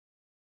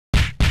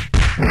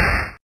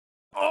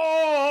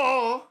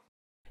Oh!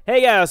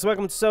 Hey guys,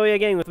 welcome to Zoe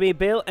again with me,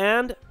 Bill,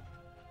 and...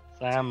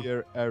 Sam.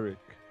 Dear Eric.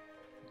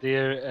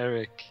 Dear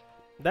Eric.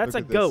 That's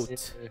Look a at goat.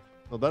 this.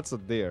 No, that's a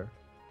deer.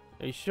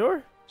 Are you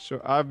sure?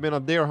 Sure, I've been a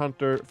deer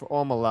hunter for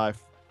all my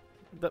life.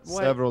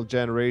 Several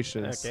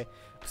generations. Okay.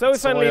 So we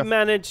finally I've-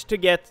 managed to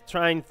get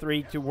Trine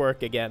 3 to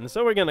work again,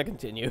 so we're gonna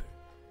continue.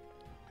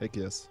 Heck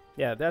yes.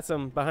 Yeah, that's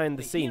some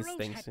behind-the-scenes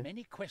things.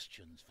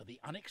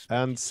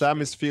 And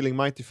Sam is feeling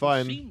mighty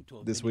fine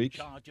this week.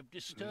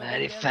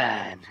 Mighty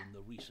fine.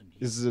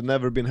 He's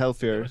never been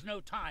healthier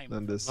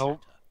than this.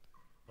 Nope.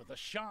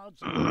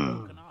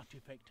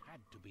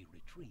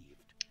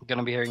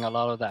 Gonna be hearing a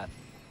lot of that.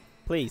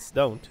 Please,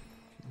 don't.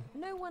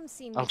 No one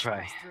seen I'll this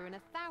try. pass through in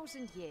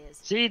 1,000 years.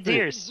 See,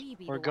 deers We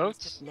be or the ones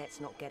goats. to-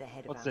 Let's not get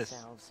ahead of What's this?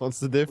 ourselves. What's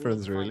the We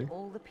difference, need to find really?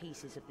 all the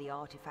pieces of the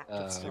artifact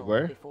of soul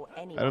where? before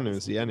I don't anyone even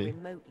is see even any.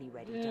 remotely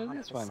ready to Yeah, hunt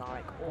this for one.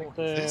 Sarek or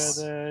Like his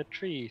the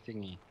tree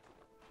thingy.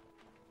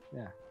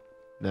 Yeah.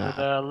 Nah. With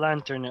a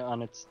lantern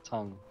on its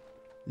tongue.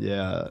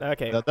 Yeah.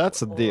 Okay.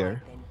 That's a All deer.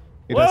 right, then.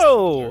 It has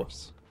Whoa!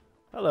 nerves.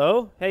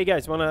 Hello. Hey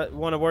guys,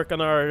 wanna work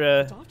on our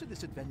After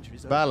this adventure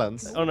is over,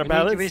 Balance. on our We need to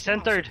be balance?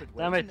 centered. separate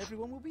Damn ways it. and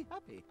everyone will be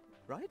happy,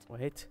 right?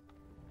 Wait.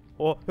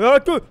 Oh, ah,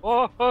 good.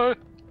 Oh, oh,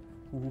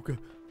 Ooga,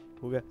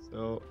 ooga.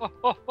 So. oh,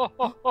 oh, oh,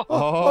 oh, oh,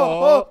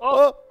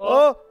 Oh!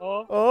 Oh,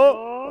 oh,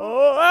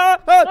 oh, ah,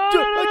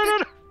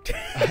 ah,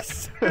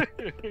 no,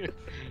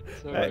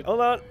 Alright,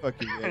 hold on.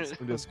 Fucking yes.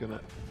 I'm just gonna.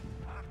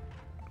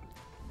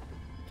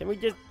 Can we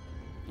just,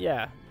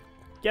 yeah,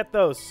 get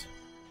those?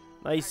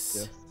 Nice.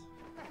 Yes.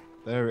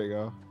 There we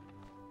go.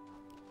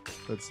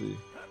 Let's see.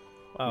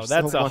 Wow, There's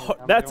that's so a much-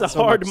 that's a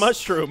so hard much-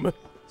 mushroom.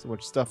 So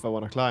much stuff I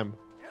want to climb.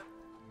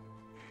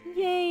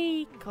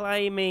 Yay,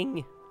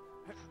 climbing.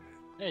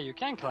 Hey, you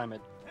can climb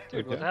it.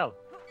 Dude, what Okay. the hell?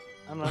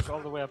 I'm like all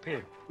the way up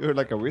here. You're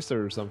like a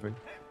wizard or something.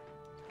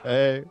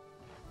 Hey,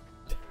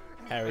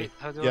 Harry. Wait,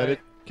 how do get I... it?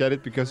 Get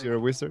it because you're a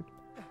wizard?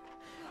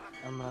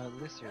 I'm a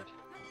lizard.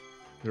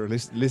 You're a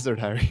lizard,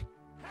 Harry.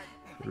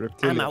 You're a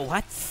I'm reptilian. a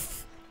what?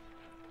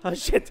 Oh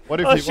shit! What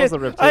if oh he shit! was a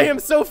reptilian? I am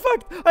so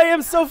fucked! I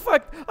am so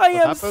fucked! I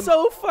am happened?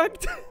 so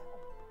fucked!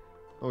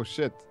 Oh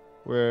shit.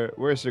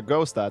 Where's your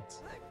ghost at?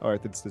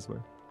 Alright, it's this way.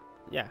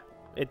 Yeah,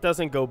 it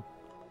doesn't go.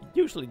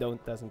 Usually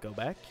doesn't go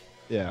back.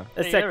 Yeah.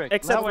 Hey, Eric,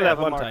 Except now for I that have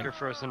a one marker time.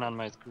 frozen on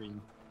my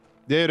screen.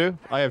 Yeah, you do.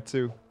 I have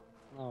two.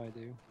 No, I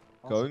do.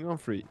 Going on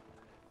 3.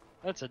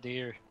 That's a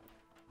deer.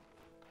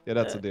 Yeah,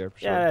 that's a deer for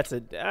sure. Yeah, that's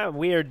a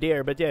weird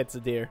deer, but yeah, it's a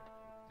deer.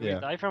 Do we Yeah.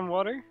 die from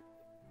water?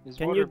 Is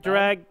Can water you bad?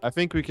 drag? I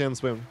think we can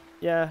swim.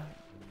 Yeah.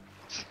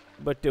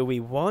 But do we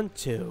want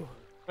to?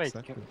 Wait,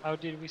 Exactly. how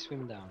did we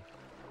swim down?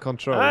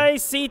 Control. I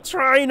see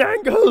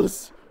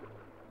triangles.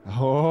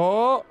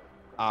 Oh!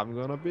 I'm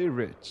gonna be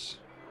rich.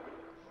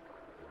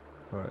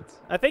 Alright.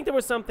 I think there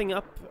was something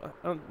up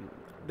on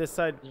this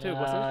side too, Yeah,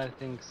 wasn't I it?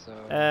 think so.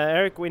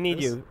 Eric, we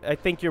need Yes. you. I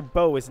think your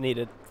bow is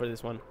needed for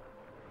this one.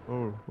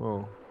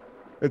 Oh.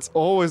 It's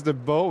always the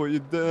bow.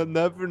 You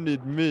never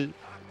need me.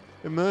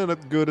 Am I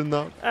not good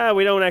enough?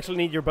 We don't actually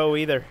need your bow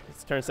either,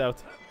 it turns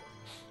out.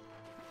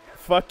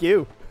 Fuck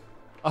you.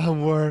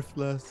 I'm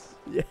worthless.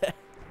 Yeah.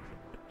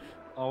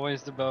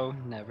 Always the bow,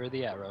 never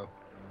the arrow.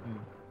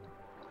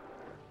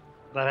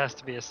 That has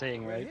to be a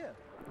saying, We're right? here.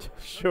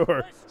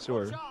 Sure.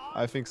 Sure.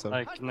 I think so.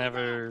 Like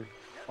never,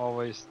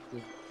 always.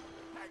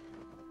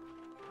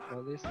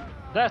 What is?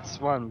 That's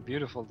one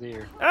beautiful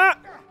deer. Ah!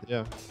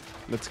 Yeah.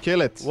 Let's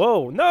kill it.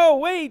 Whoa, no,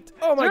 wait!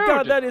 Oh my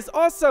god, Dude! that is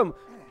awesome!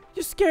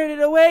 You scared it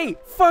away!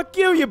 Fuck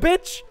you, you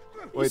bitch!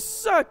 You Wait.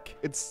 suck!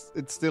 It's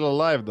still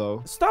alive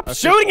though. Stop I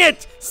shooting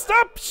it!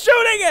 Stop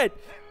shooting it!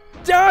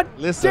 God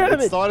Listen, damn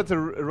it it! started to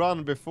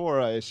run before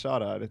I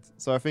shot at it.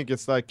 So I think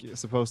it's like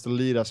supposed to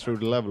lead us through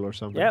the level or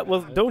something. Yeah,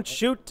 well, don't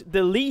shoot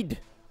the lead.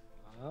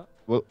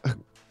 Well,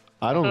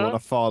 I don't want to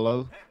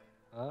follow.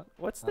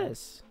 What's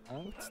this?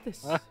 What's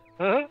this?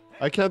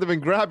 I can't even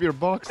grab your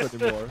box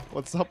anymore.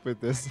 What's up with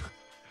this?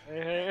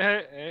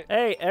 Hey.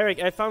 Hey,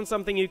 Eric, I found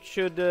something you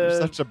should. You're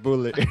such a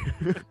bully.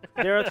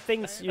 There are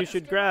things you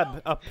should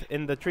grab up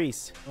in the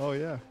trees. Oh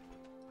yeah.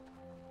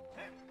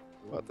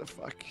 What the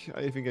fuck?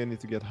 I think I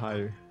need to get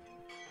higher.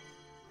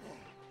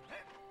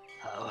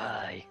 How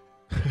high?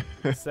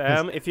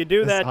 Sam, if you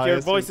do as that, high your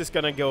as voice you- is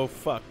gonna go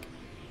fuck.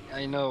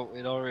 I know,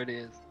 it already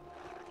is.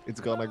 It's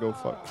gonna go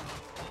fuck.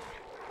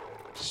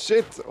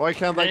 Shit! Why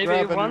can't I Maybe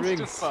grab he any wants to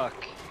rings?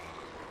 fuck.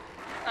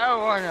 I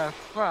wanna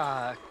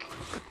fuck.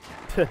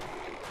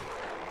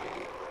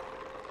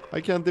 I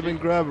can't even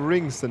grab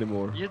rings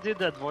anymore. You did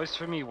that voice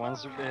for me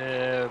once,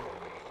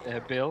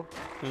 Bill.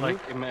 Like,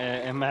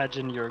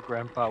 imagine your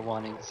grandpa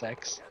wanting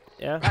sex.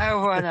 Yeah? I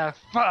wanna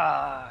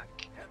fuck!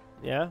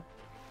 Yeah?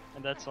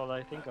 And that's all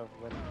I think of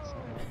when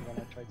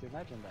I try to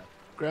imagine that.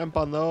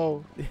 Grandpa,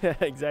 no. Yeah,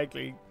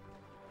 exactly.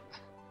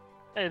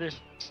 Hey, there's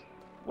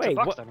Wait, a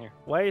box what? down here.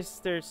 Why is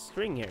there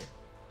string here?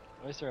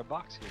 Why is there a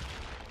box here?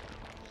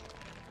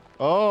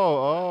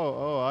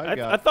 Oh, I I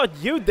got. thought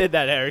you did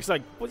that, Eric. It's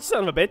like, well, you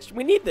son of a bitch,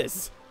 we need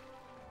this.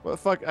 Well,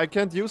 fuck! I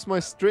can't use my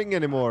string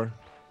anymore.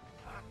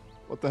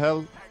 What the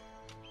hell?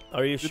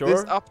 Are you Did sure?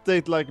 this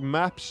update like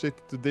map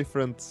shit to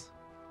different?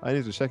 I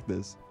need to check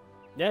this.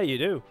 Yeah, you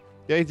do.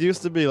 Yeah, it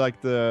used to be like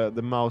the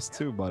mouse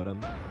 2 button,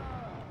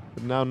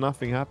 but now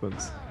nothing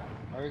happens.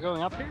 Are we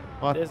going up here?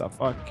 What There's- the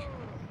fuck?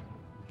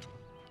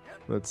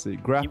 Let's see.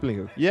 Grappling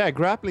hook. Yeah,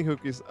 grappling hook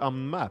is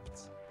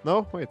unmapped.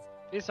 No, wait.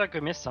 Feels like we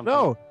missed something.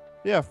 No.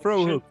 Yeah,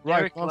 throw Should hook. Right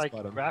Derek, mouse like,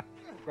 button. grab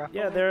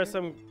Yeah, there are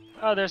some.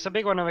 Oh, there's a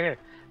big one over here.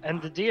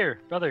 And the deer,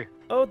 brother.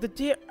 Oh, the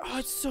deer. Oh,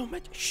 it's so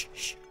much. Shh,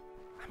 shh.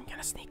 I'm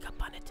gonna sneak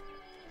up on it.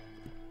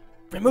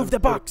 Remove the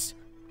box.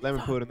 Let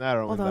me put an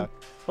arrow Hold in on. that.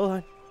 Hold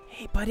on.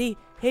 Hey, buddy.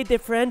 Hey, dear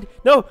friend.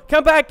 No,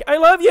 come back. I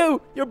love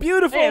you. You're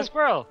beautiful. Hey, a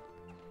squirrel.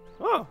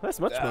 Oh, that's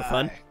much more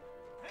fun.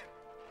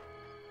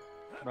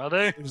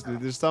 Brother. Seriously,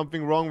 there's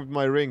something wrong with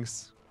my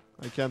rings.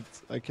 I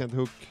can't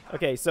hook.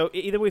 Okay, so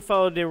either we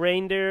follow the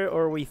reindeer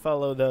or we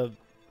follow the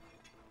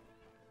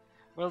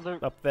Well,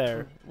 up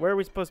there. Where are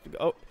we supposed to go?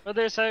 Oh, well,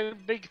 there's a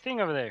big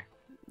thing over there.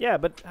 yeah,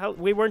 but how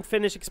we weren't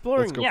finished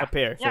exploring Let's go. Yeah, up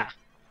here. So yeah.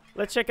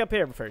 let's check up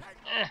here first.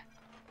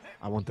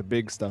 I want the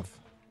big stuff.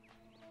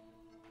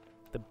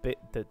 The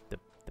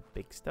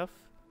big stuff.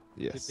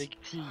 Yes. The big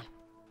T.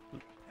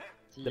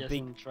 T The as big-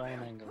 in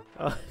triangle.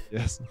 Oh,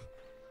 Yes.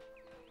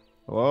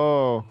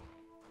 Whoa.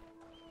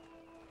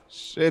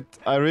 Shit,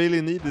 I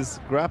really need this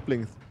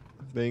grappling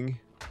thing.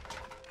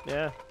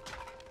 yeah.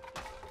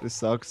 This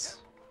sucks.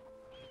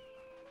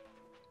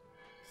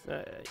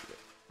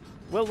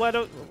 Well,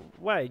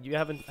 why you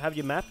have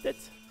you mapped it?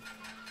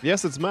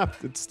 Yes, it's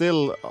mapped. It's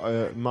still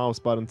mouse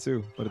button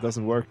 2, but it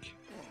doesn't work.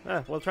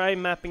 Ah, we'll try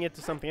mapping it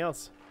to something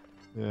else.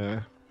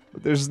 Yeah.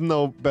 But there's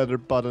no better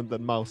button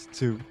than mouse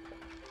 2.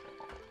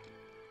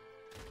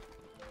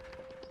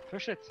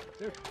 Push it,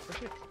 dude.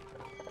 Push it.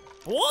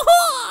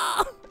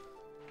 Whoa!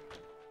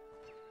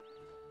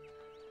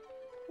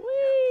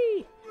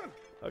 Whee!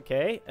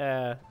 Okay.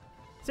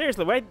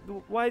 Seriously,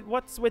 why?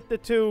 What's with the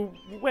two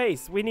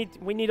ways? We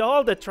need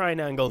all the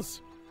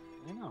triangles.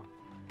 I know.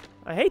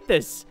 I hate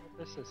this.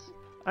 This is.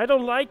 I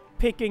don't like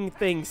picking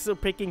things or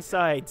picking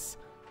sides.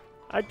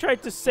 I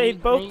tried to save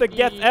Me- both the me-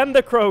 Geth and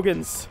the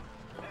Krogans,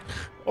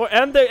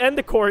 and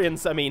the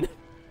Corians. I mean.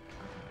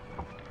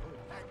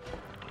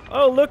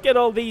 Oh, look at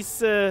all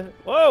these.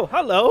 Oh,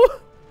 hello.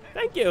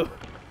 Thank you.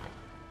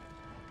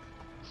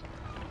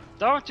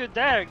 Don't you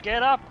dare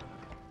get up!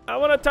 I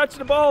want to touch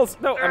the balls.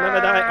 No, I'm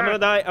gonna die. I'm gonna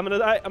die. I'm gonna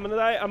die. I'm gonna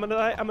die. I'm gonna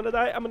die. I'm gonna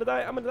die. I'm gonna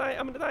die. I'm gonna die.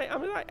 I'm gonna die.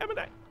 I'm gonna die. I'm gonna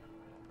die.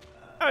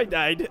 I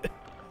died.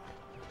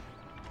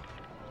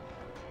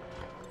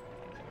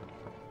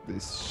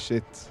 This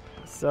shit.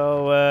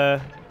 So,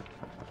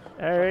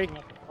 Eric,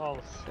 Fucking up the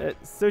balls.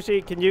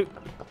 Sushi, can you?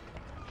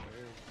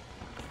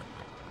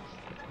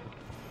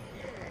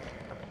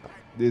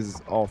 This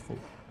is awful.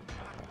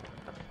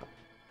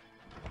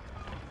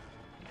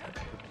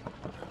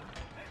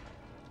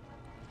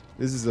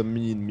 This is a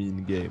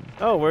mean game.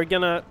 Oh, we're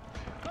gonna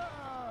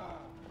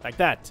like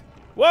that.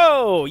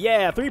 Whoa!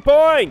 Yeah, 3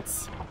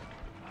 points.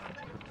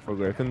 For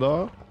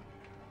Gryffindor?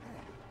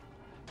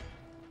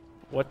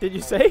 What did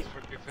you say?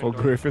 For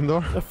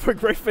Gryffindor? For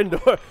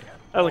Gryffindor.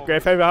 I was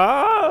like Gryffindor.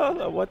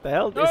 Ah, what the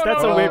hell? Is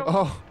that so no. weird?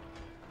 Oh,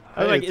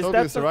 I was hey, like, it is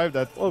totally that so? survived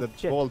that, Oh, that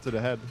shit. ball to the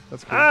head.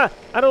 That's cool. Ah,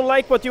 I don't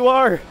like what you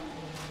are.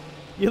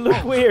 You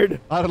look weird.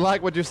 I don't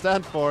like what you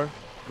stand for,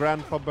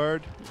 Grandpa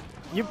Bird.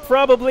 You're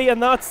probably a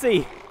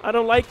Nazi. I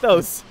don't like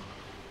those.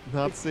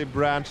 Nazi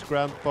branch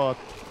Grandpa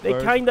They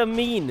Bird. kinda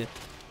mean.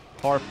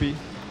 Harpy.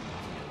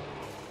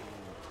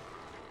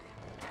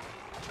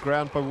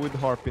 Grandpa with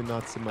Harpy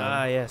Nazi man.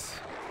 Ah, yes.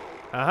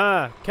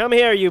 Aha. Come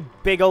here, you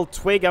big old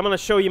twig. I'm gonna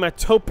show you my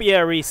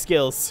topiary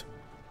skills.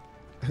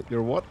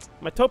 Your what?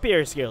 My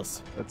topiary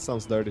skills. That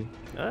sounds dirty.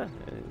 Ah,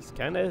 it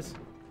kinda is.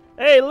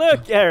 Hey,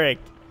 look, Eric.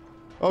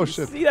 Oh You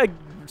shit. see that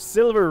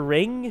silver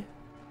ring?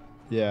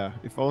 Yeah,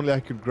 if only I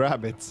could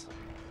grab it.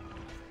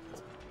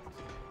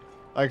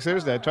 Like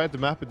seriously, I tried to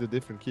map it to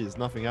different keys.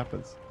 Nothing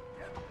happens.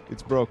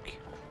 It's broke.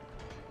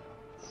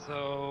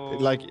 So.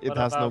 It what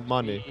has no about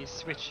money. We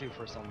switch you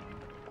for something.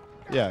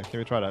 Yeah, can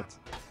we try that?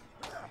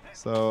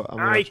 So I'm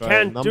gonna I try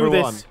can't number do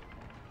this. 1.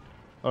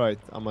 All right,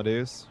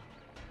 Amadeus.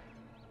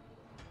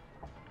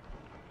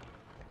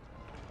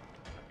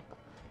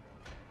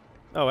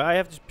 Oh, I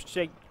have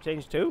to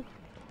change too?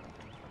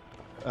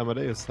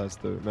 Amadeus has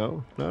to.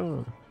 No.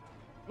 No,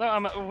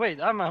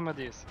 wait, I'm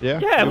Amadeus. Yeah.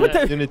 Yeah, you, what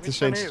the- you need to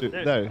Which one change are you?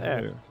 to There.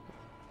 there. you go.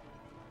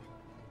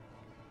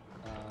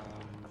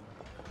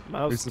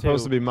 Mouse It's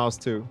supposed to be mouse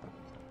 2.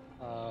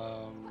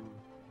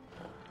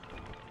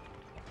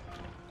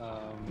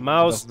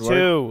 Mouse Doesn't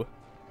work.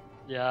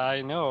 2. Yeah,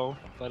 I know,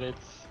 but It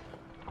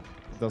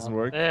doesn't not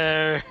work.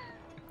 there.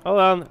 Hold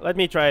on, let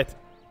me try it.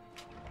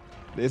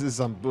 This is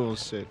some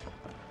bullshit.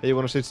 Hey, you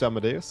wanna switch to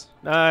Amadeus?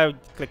 I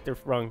clicked the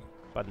wrong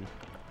button.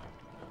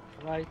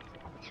 Right,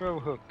 throw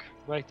hook,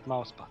 right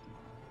mouse button.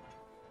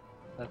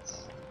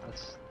 That's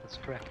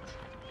correct.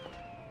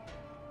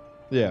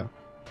 Yeah.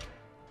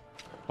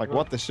 Like Well-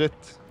 what the shit?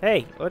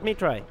 Hey, let me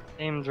try.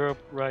 Aim drop,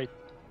 right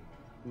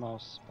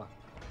mouse button.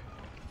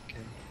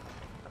 Okay.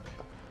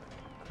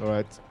 All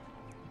right.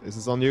 This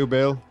is on you,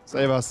 Bill.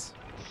 Save us.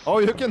 Oh,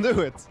 you can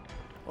do it.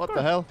 What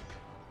the hell?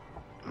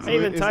 I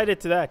even tied it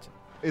to that.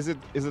 Is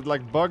it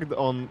like bugged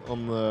on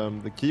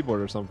the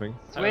keyboard or something?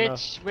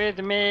 Switch with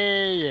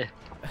me.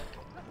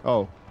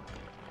 Oh.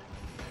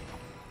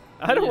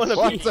 I don't want to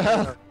What be. the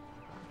hell?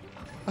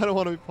 I don't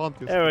want to be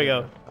Pontius. There we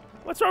go.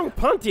 What's wrong with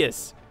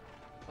Pontius?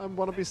 I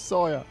want to be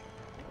Soya.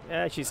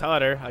 Yeah, she's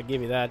hotter. I'll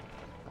give you that.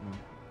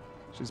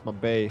 She's my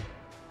bae.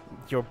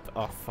 You're.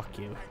 Oh, fuck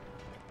you.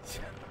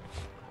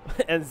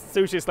 And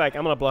Sushi's like,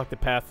 I'm gonna block the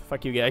path.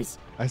 Fuck you guys.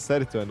 I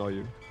said it to annoy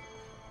you.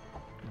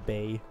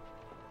 Bae.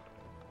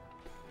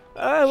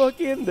 I walk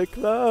in the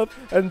club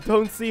and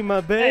don't see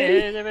my bae.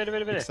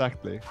 Hey.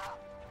 Exactly.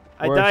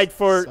 I Worst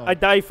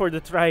died for the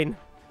Trine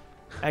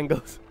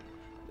angles.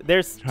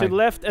 There's to Trine. the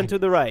left and to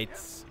the right.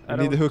 I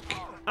need a hook.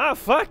 Ah,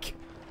 fuck!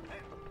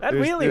 That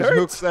really there's hurts.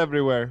 hooks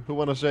everywhere. Who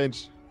wanna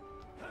change?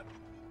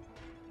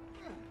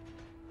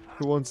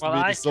 Who wants to Well, be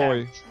the I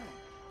soy? can't.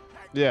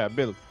 Yeah,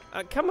 Bill.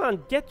 Come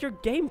on, get your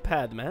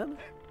gamepad, man.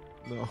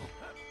 No.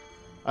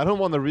 I don't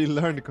want to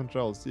relearn the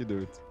controls. You do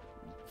it.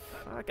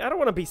 Fuck, I don't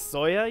want to be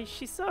Soya.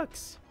 She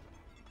sucks.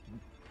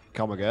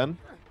 Come again.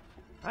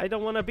 I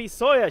don't want to be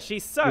Soya. She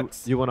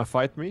sucks. You wanna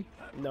fight me?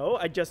 No,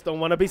 I just don't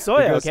want to be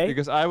Soya, because, okay?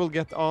 Because I will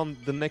get on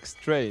the next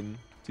train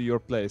to your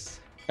place,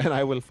 and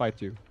I will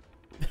fight you.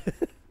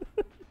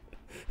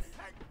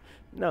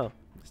 No,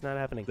 it's not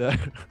happening. There.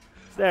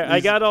 There, I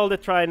got all the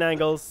Trine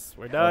angles.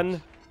 We're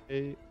done.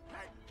 Okay.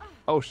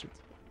 Oh shit.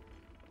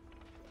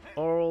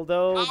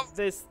 Although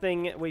this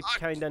thing we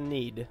kind of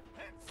need.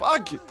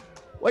 Fuck!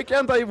 Why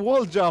can't I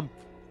wall jump?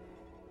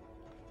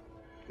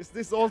 Is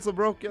this also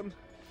broken?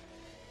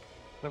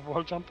 The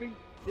wall jumping?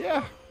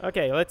 Yeah.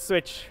 Okay, let's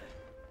switch.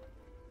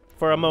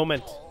 For a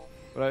moment.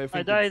 But I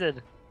think died.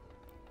 it's-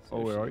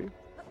 Oh, where are you?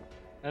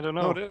 I don't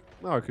No, know.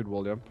 no, I could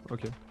wall jump.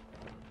 Okay.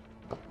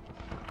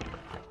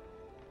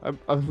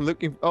 I'm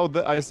looking. Oh,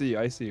 I see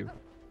you.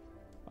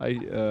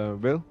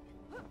 Bill?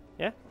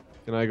 Yeah?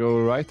 Can I go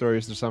right, or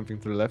is there something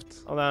to the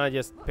left? Hold on, I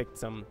just picked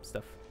some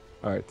stuff.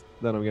 Alright,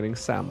 then I'm getting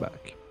Sam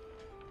back.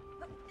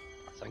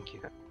 Thank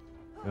you.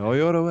 Oh,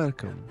 you're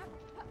welcome.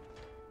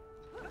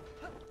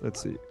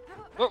 Let's see.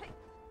 Oh.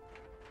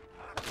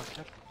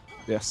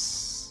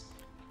 Yes.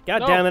 God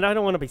No. damn it, I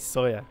don't want to be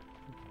Soya.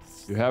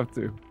 You have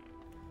to.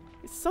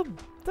 It's such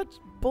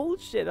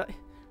bullshit. I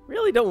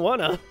really don't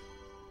wanna.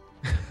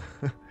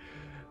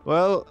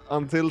 Well,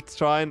 until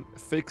Trine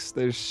fix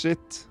their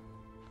shit.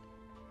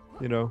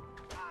 You know.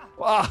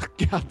 Ah,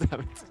 god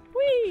damn it.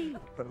 Whee!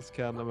 What else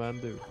can a man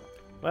do?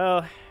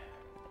 Well,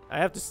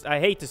 I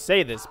hate to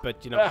say this,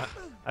 but you know,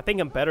 I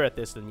think I'm better at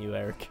this than you,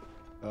 Eric.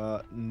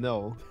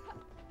 No.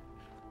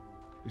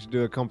 We should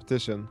do a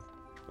competition.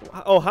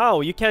 Oh,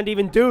 how? You can't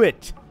even do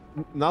it.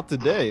 Not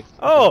today.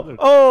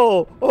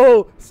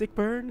 Oh, sick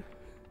burn.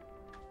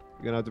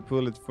 You're gonna have to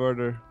pull it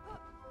further.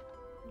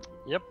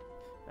 Yep.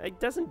 It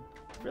doesn't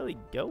really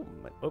go.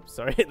 Oops,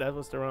 sorry, that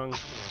was the wrong.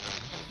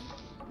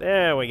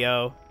 There we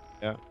go.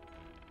 Yeah.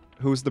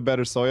 Who's the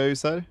better Soya, you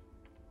said?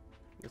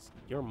 It's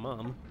your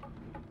mom.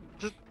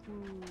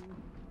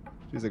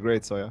 She's a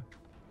great Soya.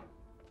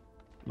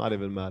 Not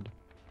even mad.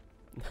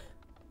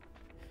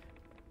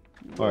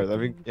 Alright, I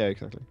think. Yeah,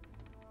 exactly.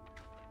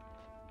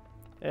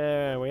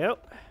 There we go.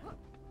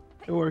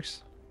 It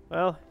works.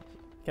 Well,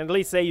 can at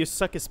least say you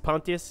suck as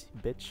Pontius,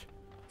 you bitch.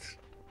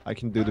 I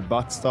can do the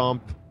butt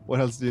stomp. What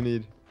else do you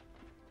need?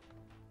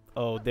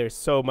 Oh, there's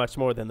so much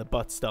more than the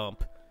butt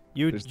stomp.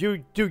 You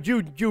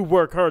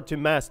work hard to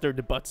master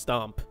the butt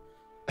stomp.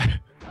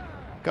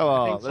 Come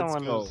on, think let's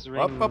someone go. was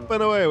Up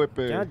and away,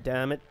 Whippy. God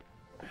damn it.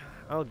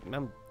 I'm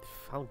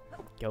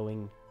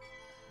going.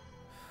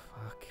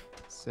 Fuck.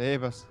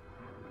 Save us.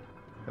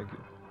 Thank you.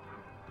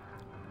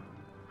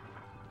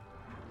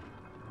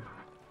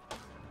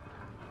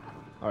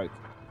 Alright.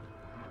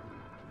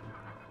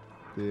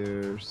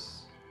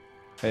 There's...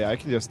 Hey, I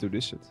can just do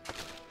this shit.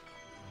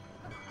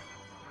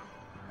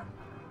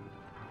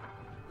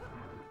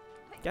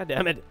 God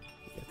damn it.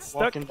 Get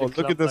stuck. Walk into Oh, look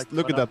club at this! like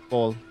Look at banana. that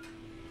ball.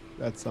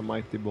 That's a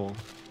mighty ball.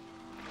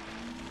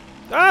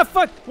 Ah,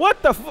 fuck!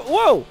 What the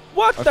whoa!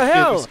 What the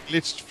hell? Just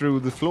glitched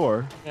through the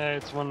floor. Yeah,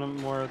 it's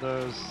more of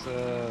those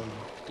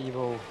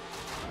evil.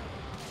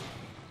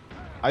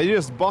 I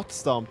just bot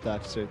stomped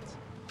that shit.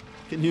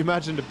 Can you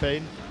imagine the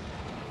pain?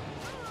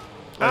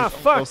 Ah, Like,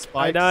 fuck! those I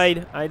spikes.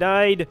 died. I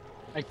died.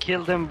 I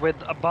killed him with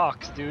a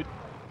box, dude.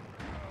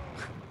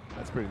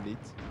 That's pretty neat.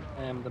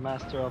 I am the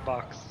master of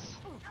boxes.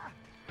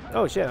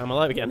 Oh shit! I'm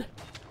alive again.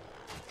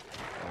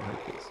 I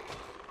like this.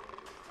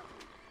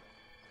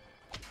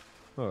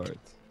 Alright.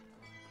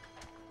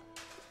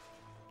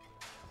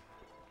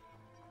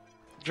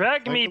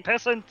 Drag me, Michael?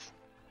 peasant!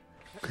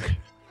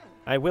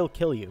 I will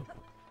kill you.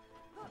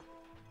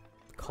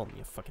 Call me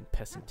a fucking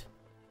peasant.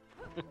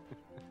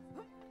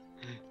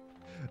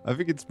 I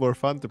think it's more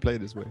fun to play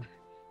this way.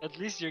 At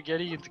least you're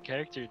getting into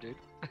character, dude.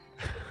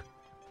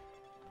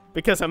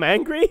 Because I'm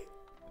angry?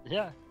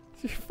 Yeah.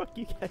 Fuck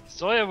you guys.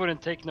 Soya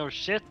wouldn't take no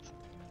shit.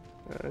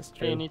 That's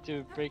Okay, you true. need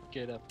to break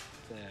it up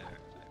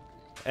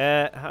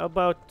there. How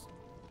about...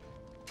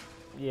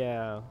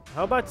 Yeah.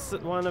 How about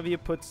one of you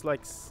puts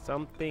like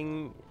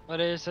something... But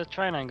there's a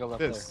triangle up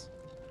This.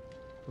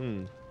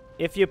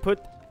 If you put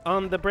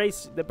on the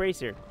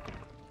brazier.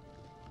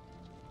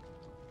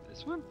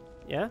 This one?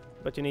 Yeah,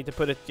 but you need to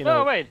put it, you No,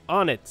 know, wait.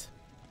 on it.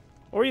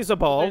 Or use a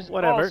ball, There's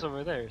whatever. balls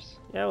over there.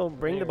 Yeah, well,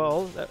 bring the There.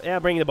 ball. Yeah,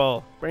 bring the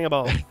ball. Bring a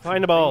ball. Find a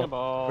Bring a ball.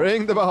 ball.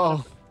 Bring the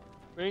ball.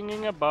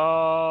 Bringing a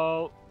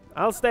ball.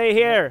 I'll stay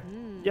here,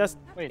 just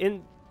Wait.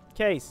 in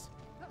case.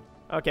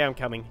 Okay, I'm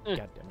coming. Mm.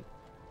 God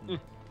damn it.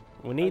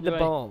 We need the do I-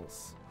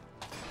 balls.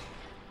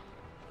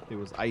 It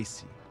was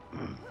icy.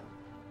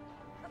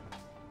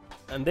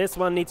 And this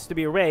one needs to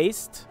be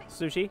raised.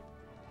 Sushi.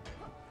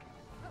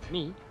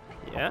 Me?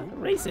 Yeah,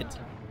 raise it.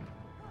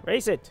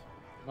 Raise it.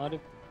 Not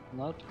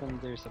when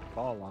there's a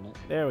ball on it.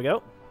 There we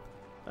go.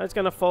 Now it's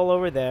gonna fall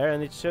over there,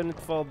 and it shouldn't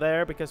fall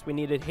there because we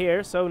need it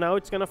here. So now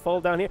it's gonna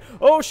fall down here.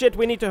 Oh shit!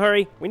 We need to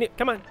hurry. We need.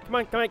 Come on! Come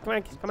on! Come on! Come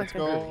on! Come on! Let's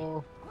Come on.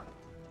 go.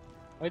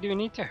 Why do we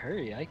need to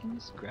hurry? I can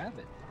just grab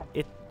it.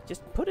 It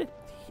just put it.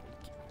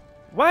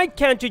 Why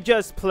can't you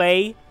just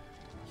play?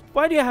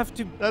 Why do you have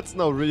to? That's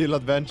no real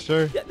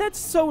adventure. That's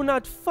so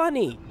not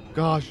funny.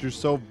 Gosh, you're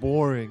so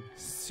boring.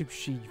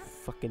 Sushi, you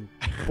fucking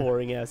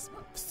boring ass.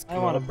 I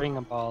want to scrub. bring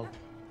a ball.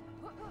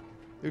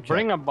 You can.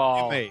 Bring a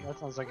ball. may. That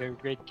sounds like a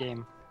great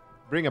game.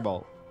 Bring a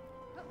ball.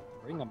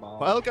 Bring a ball.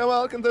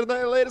 Welcome to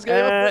the latest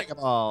game of Bring a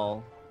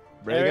Ball.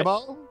 Bring a Eric.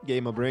 ball?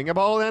 Game of Bring a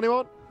Ball,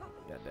 anyone?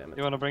 God damn it.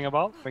 You want to bring a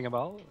ball? Bring a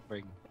ball.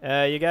 Bring.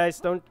 You guys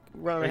don't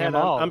run Bring ahead.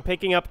 them all. I'm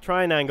picking up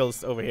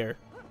triangles over here.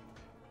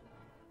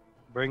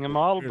 Bring 'em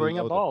all. You're Bring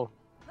a loaded. ball.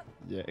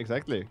 Yeah,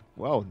 exactly.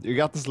 Wow, you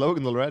got the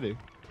slogan already.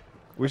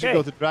 We should Okay.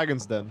 go to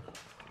Dragons then.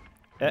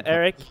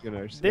 Eric,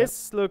 Beginners.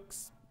 this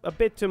looks a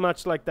bit too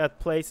much like that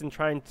place in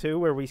Trine 2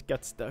 where we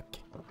got stuck.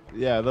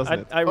 Yeah, doesn't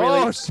it? I really-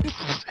 Oh, shit.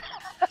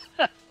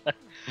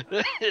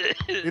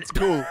 It's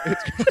cool.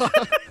 It's cool.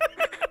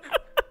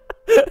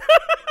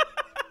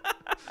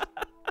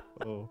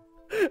 Oh.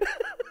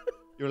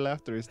 Your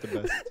laughter is the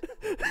best.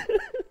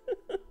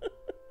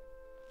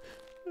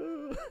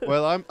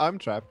 Well, I'm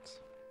trapped.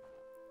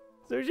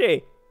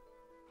 Sushi.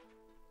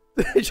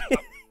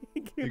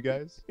 You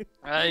guys?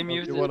 I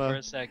muted wanna- for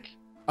a sec.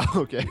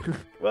 Okay.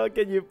 Well,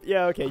 can you?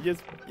 Yeah, okay.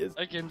 Just.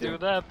 I can do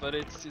that, but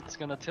it's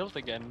gonna tilt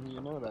again.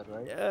 You know that,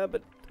 right? Yeah,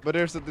 but. But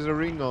there's a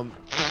ring on.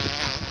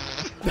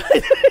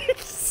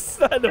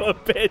 Son of a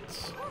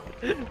bitch.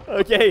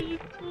 Okay.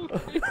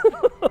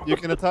 You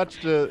can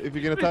attach if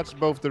you can attach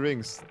both the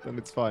rings, then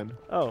it's fine.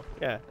 Oh,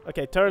 yeah.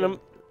 Okay, turn them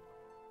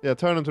Yeah,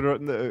 turn them to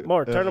the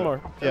more. Turn them more.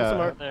 Turn Yeah, some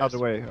more. other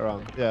way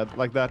around. Yeah,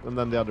 like that, and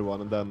then the other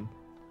one, and then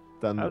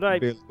How do I?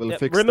 Bill will Yeah,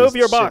 fix remove this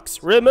your shit.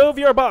 box. Remove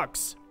your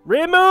box.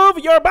 Remove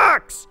your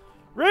box.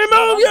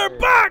 Remove your there.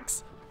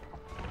 box.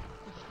 What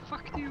the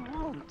fuck do you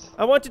want?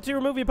 I wanted to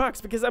remove your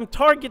box because I'm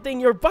targeting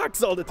your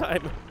box all the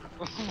time.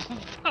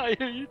 Why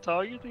are you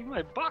targeting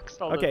my box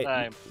all Okay. the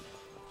time?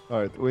 All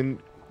right, when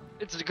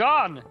It's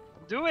gone.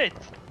 Do it.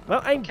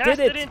 Well, I Cast did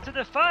it it. into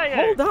the fire.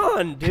 Hold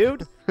on,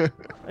 dude.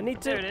 I need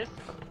There it to. is.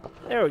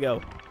 There we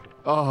go.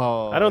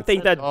 oh, I don't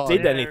think that oh,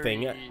 did Very-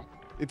 anything.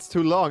 it's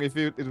too long. If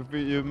you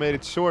made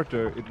it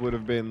shorter, it would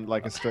have been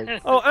like a straight.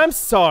 Oh, I'm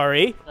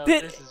sorry. No,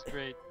 Did- this is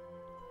great.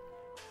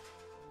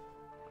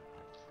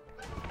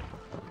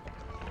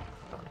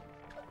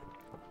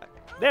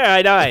 There,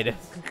 I died.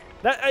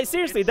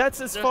 Seriously, It's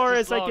that's as just far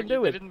as I long. can You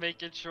do it. didn't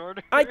make it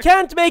shorter. I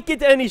can't make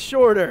it any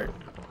shorter.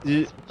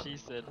 You- She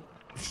said.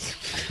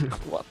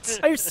 what?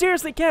 I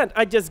seriously can't.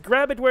 I just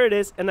grab it where it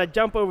is, and I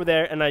jump over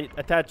there, and I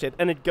attach it,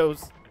 and it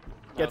goes,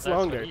 No, gets that's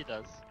longer. What he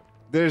does.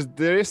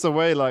 There is a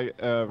way like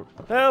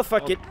Well,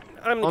 fuck it.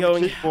 I'm on the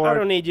going. I keyboard.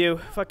 don't need you.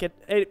 Fuck it.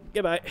 Hey,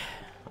 goodbye.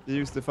 you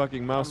use the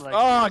fucking mouse. like-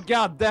 Oh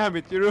god damn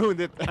it! You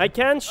ruined it. I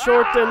can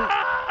shorten.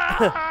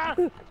 Ah!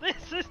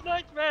 This is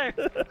nightmare.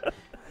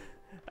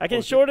 I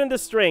can shorten the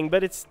string,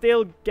 but it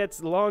still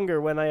gets longer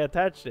when I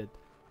attach it.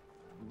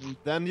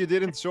 Then you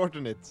didn't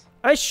shorten it.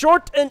 I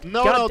shortened.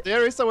 No, God, no,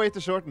 there is a way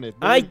to shorten it.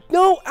 I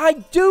know. I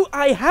do.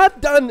 I have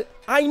done.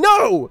 I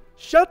know.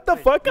 Shut the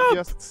fuck You up.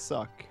 just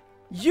suck.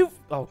 You.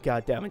 Oh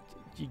god damn it.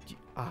 You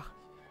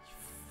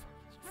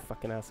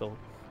fucking asshole.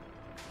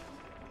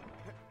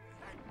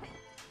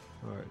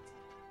 All right.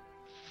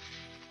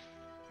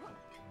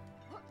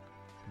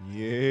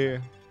 Yeah.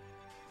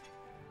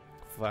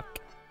 Fuck.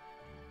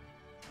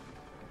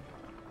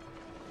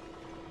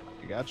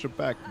 I got your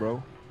back,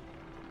 bro.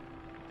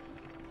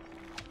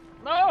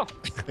 No.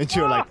 And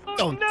you're like, Oh,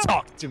 don't no.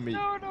 talk to me.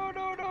 No, no,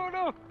 no, no,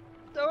 no.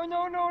 No,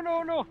 no, no,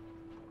 no, no.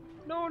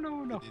 No,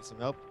 no, no. You need some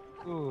help?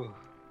 Ooh.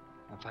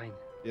 I'm fine.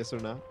 Yes or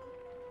no?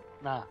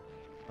 Nah.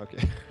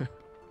 Okay.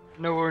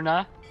 No, we're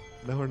not.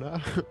 No or no?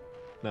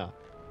 No.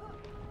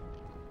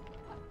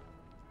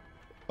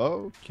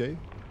 Okay.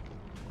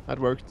 That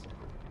worked.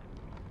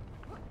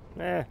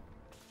 Eh.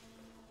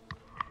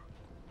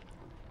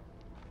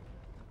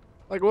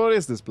 Like, what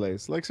is this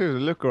place? Like,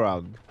 seriously, look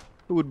around.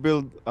 Who would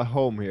build a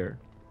home here?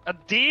 A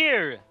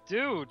deer,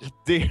 dude.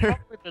 Deer? Up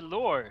with the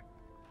lore.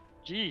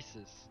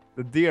 Jesus.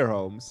 The deer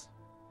homes.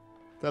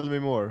 Tell me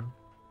more.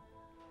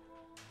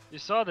 You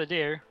saw the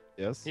deer.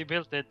 Yes? He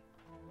built it.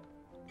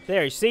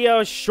 There. See how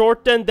I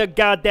shortened the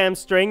goddamn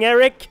string,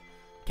 Eric?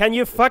 Can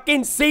you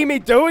fucking see me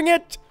doing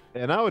it?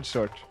 Yeah, now it's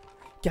short.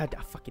 God,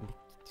 I fucking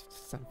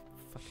son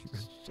of fucking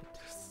shit.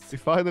 You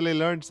finally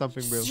learned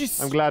something, Bill.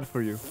 Just I'm glad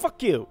for you.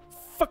 Fuck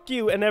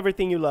you, and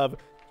everything you love.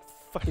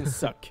 Fucking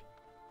suck.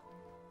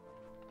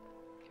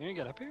 Can you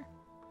get up here?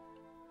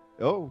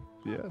 Oh,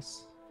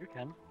 yes. You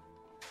can.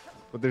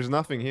 But there's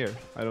nothing here.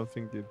 I don't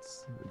think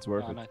it's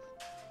worth Oh, it. nice.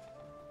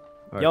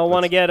 Alright, Y'all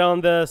want to let's- get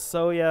on the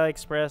Soya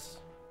Express?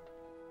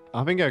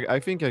 I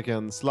think I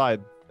can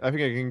slide. I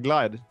think I can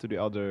glide to the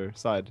other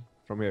side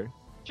from here.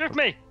 Shoot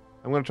me!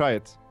 I'm gonna try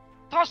it.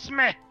 Toss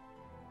me!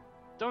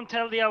 Don't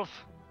tell the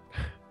elf.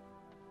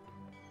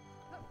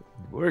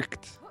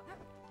 Worked.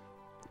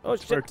 Oh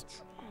It shit!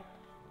 worked.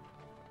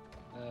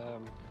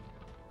 Um,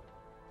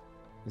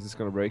 Is this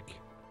gonna break?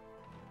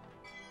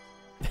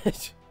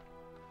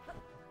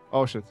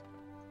 Oh shit.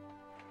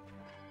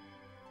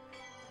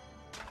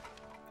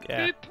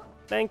 Yeah. Beep.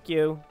 Thank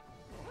you.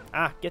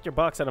 Ah, get your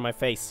box out of my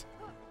face.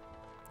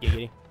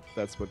 Giggity.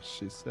 That's what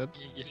she said.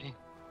 Giggity.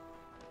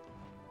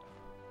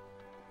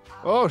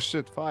 Oh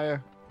shit,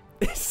 fire.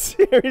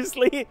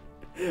 Seriously?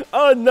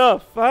 Oh no,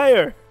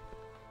 fire!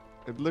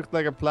 It looked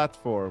like a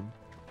platform,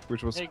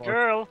 which was Hey spark-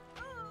 girl!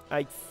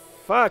 I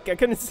fuck, I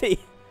couldn't see.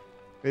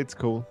 It's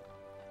cool.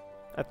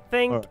 I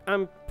think Alright.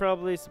 I'm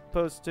probably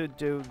supposed to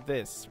do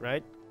this,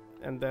 right?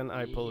 And then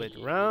I pull it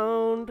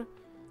round.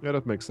 Yeah,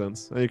 that makes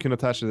sense. And you can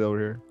attach it over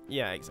here.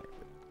 Yeah, exactly.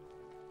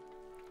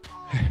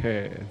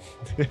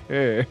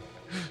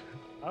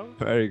 Oh,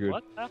 Very good.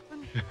 what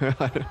happened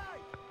to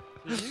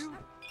you?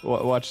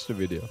 Watch the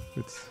video.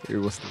 It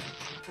was.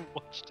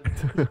 Watched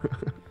it.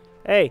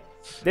 Hey,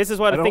 this is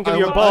what I, don't- think of I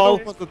your don't- I ball.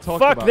 don't want to talk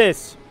Fuck about-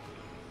 this!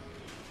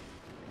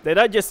 Did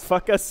I just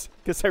fuck us?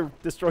 Because I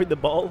destroyed the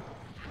ball?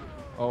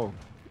 Oh,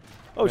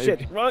 Oh Maybe.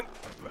 shit, wrong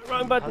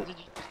How button. did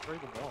you destroy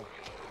the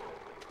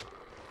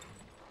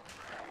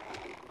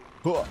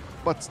ball?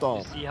 butt You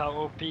stomp. see how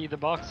OP the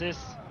box is?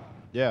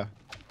 Yeah,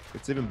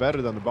 it's even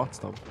better than the butt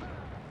stomp.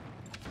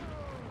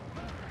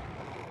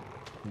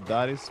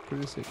 That is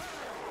pretty sick.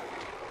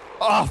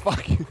 Oh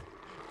fuck!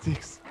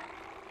 Six.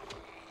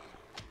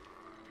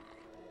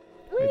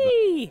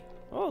 Whee!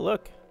 Oh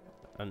look,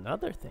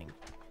 another thing.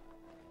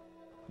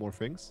 More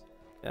things.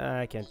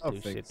 I can't Oh, do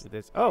shit thanks. with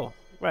this. Oh,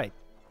 right.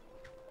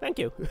 Thank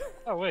you.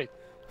 Oh wait,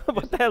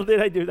 What the hell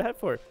did I do that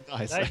for?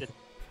 Nice. I did.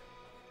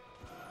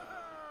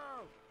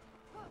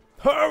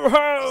 Ho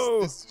ho!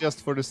 It's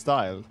just for the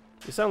style.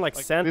 You sound like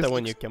Like, Santa this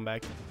when looks- you come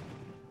back.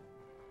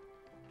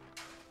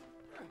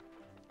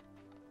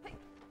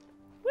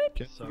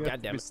 Okay. So- You have God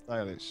to damn be it.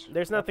 stylish.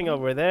 There's nothing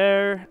over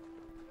there.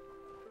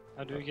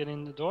 How do we get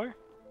in the door?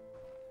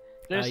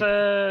 There's I-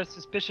 a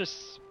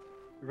suspicious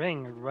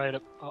ring right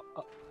up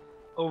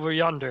over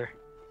yonder.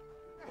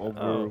 Over.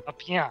 Oh.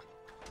 Up here.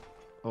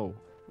 Oh.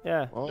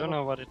 Yeah, Oh. Don't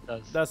know what it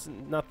does. does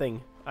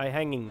nothing. I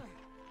hanging.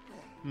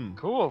 Hmm.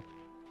 Cool.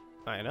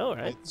 I know,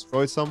 right?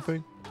 Destroy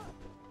something.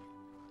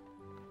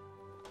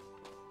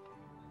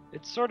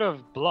 It's sort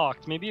of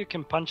blocked. Maybe you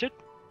can punch it.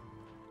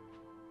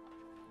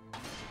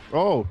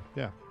 Oh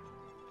yeah.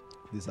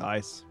 This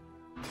ice.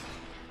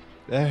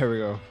 There we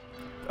go.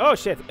 Oh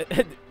shit!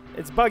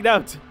 It's bugged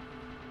out.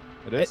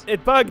 It is.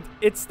 It bugged.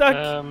 It's stuck.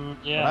 What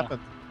Yeah.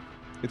 happened?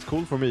 It's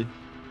cool for me.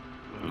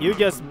 You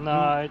just.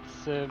 No,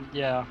 it's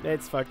yeah.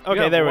 It's fucked. You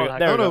Okay, have there we wall go. hack.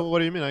 There No, we no. go. What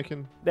do you mean? I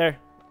can. There.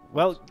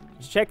 Well,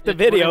 check the We're in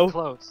video.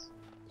 Close.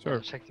 Sure. Yeah,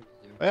 check the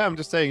video. Yeah, I'm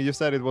just saying. You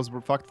said it was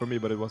fucked for me,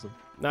 but it wasn't.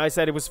 No, I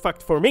said it was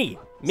fucked for me.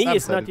 Me Sam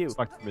is said not it you. was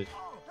fucked for me.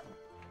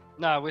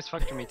 No, it was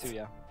fucked to me too.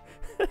 Yeah.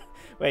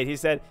 Wait, he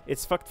said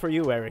it's fucked for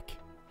you, Eric.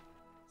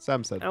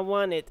 Sam said. I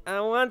want it. I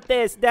want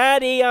this,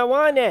 Daddy. I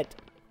want it.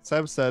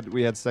 Sam said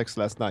we had sex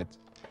last night.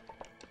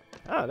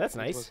 Oh, that's It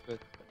nice. was good.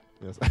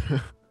 Yes.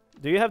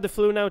 Do you have the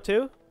flu now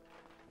too?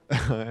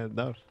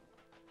 No.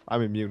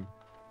 I'm immune.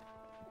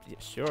 Yeah,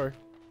 sure.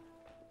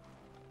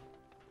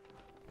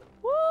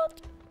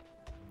 What?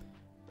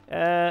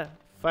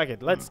 Fuck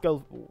it. Let's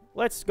go.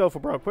 Let's go for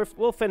broke.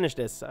 We'll finish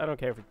this. I don't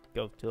care if it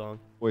goes too long.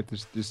 Wait,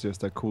 there's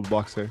just a cool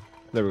box here.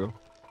 There we go.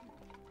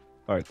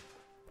 All right.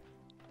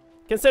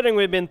 Considering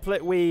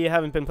we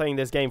haven't been playing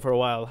this game for a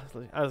while,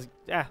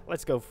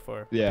 let's go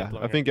for. a bit Yeah, I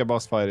longer. think a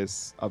boss fight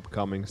is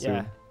upcoming soon.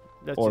 Yeah.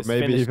 Let's Or just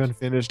maybe finish- even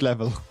finished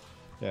level.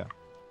 Yeah.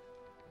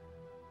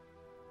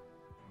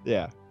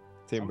 Yeah.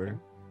 Timber. Okay.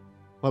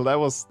 Well, that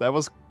was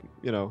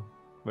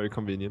very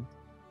convenient.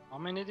 How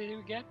many did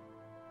you get?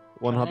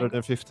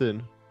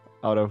 115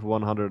 out of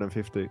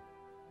 150.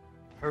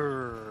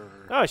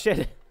 Oh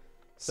shit.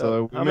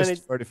 So we how missed many-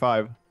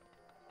 35.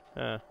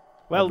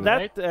 Well,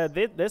 believe.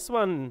 that this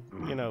one,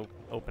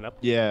 open up.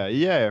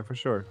 Yeah, for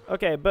sure.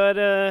 Okay, but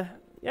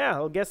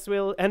yeah, I guess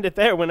we'll end it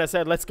there. When I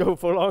said let's go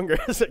for longer,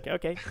 it's like,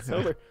 okay, it's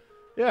over.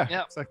 Yeah,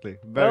 Yeah. exactly.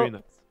 Very Well,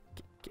 nice.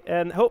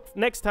 And hope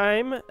next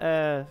time.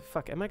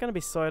 Fuck, am I gonna be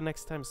Soya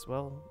next time as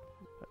well?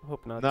 I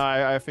hope not. No,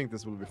 I think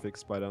this will be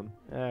fixed by then.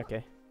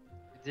 Okay.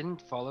 You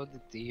didn't follow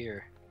the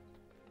deer.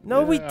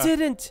 No, we Yeah.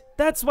 didn't.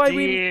 That's why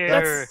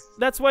Deer.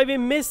 that's why we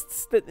missed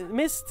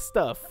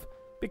stuff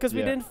because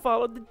we Yeah. didn't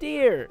follow the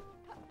deer.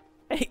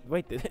 Hey,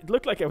 wait! It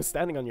looked like I was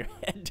standing on your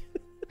head.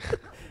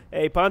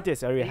 Hey,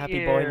 Pontius, are you a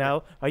happy boy Deer.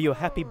 now? Are you a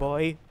happy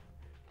boy?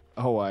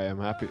 Oh, I am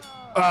happy.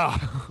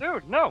 Ah!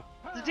 Dude, no!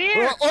 The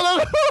deer!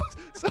 Oh,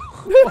 no,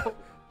 no!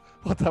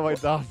 What have I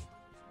done?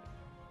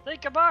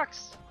 Take a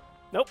box!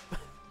 Nope.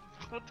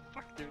 What the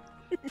fuck, dude?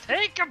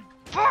 Take a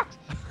box!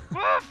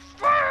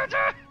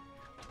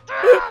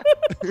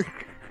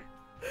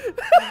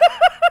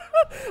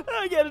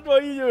 I get it why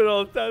you do it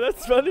all the time.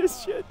 That's funny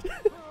as shit.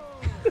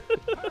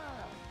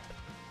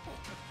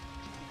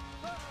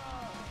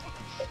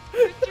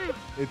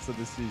 It's a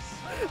disease.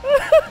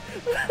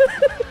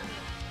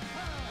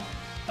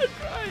 I'm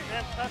crying.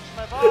 Can't touch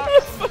my I'm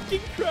box!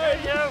 fucking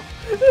crying. You!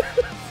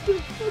 So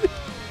funny.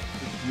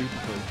 It's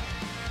beautiful.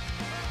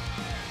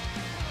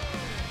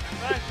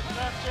 Try to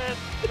touch it,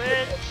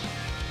 bitch!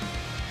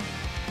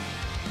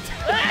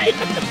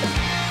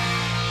 Hey!